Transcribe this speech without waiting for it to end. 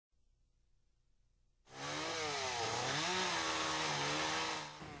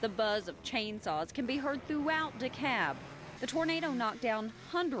The buzz of chainsaws can be heard throughout DeKalb. The tornado knocked down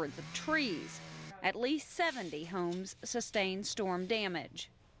hundreds of trees. At least 70 homes sustained storm damage.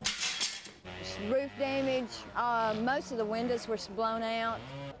 Roof damage, most of the windows were blown out.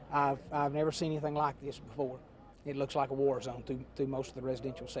 I've never seen anything like this before. It looks like a war zone through most of the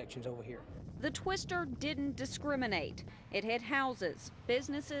residential sections over here. The twister didn't discriminate. It hit houses,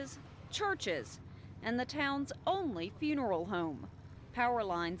 businesses, churches, and the town's only funeral home. Power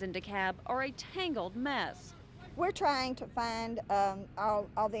lines in DeKalb are a tangled mess. We're trying to find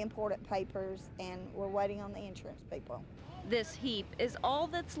all the important papers, and we're waiting on the insurance people. This heap is all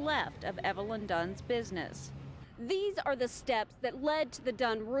that's left of Evelyn Dunn's business. These are the steps that led to the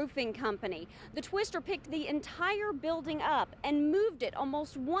Dunn Roofing Company. The twister picked the entire building up and moved it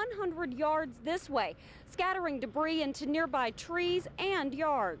almost 100 yards this way, scattering debris into nearby trees and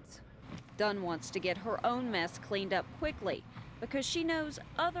yards. Dunn wants to get her own mess cleaned up quickly because she knows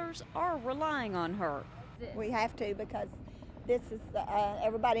others are relying on her. We have to, because this is,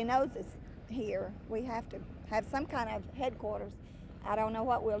 everybody knows us here. We have to have some kind of headquarters. I don't know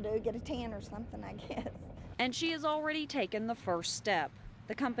what we'll do, get a tent or something, I guess. And she has already taken the first step.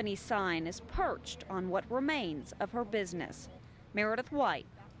 The company's sign is perched on what remains of her business. Meredith White,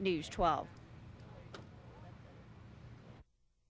 News 12.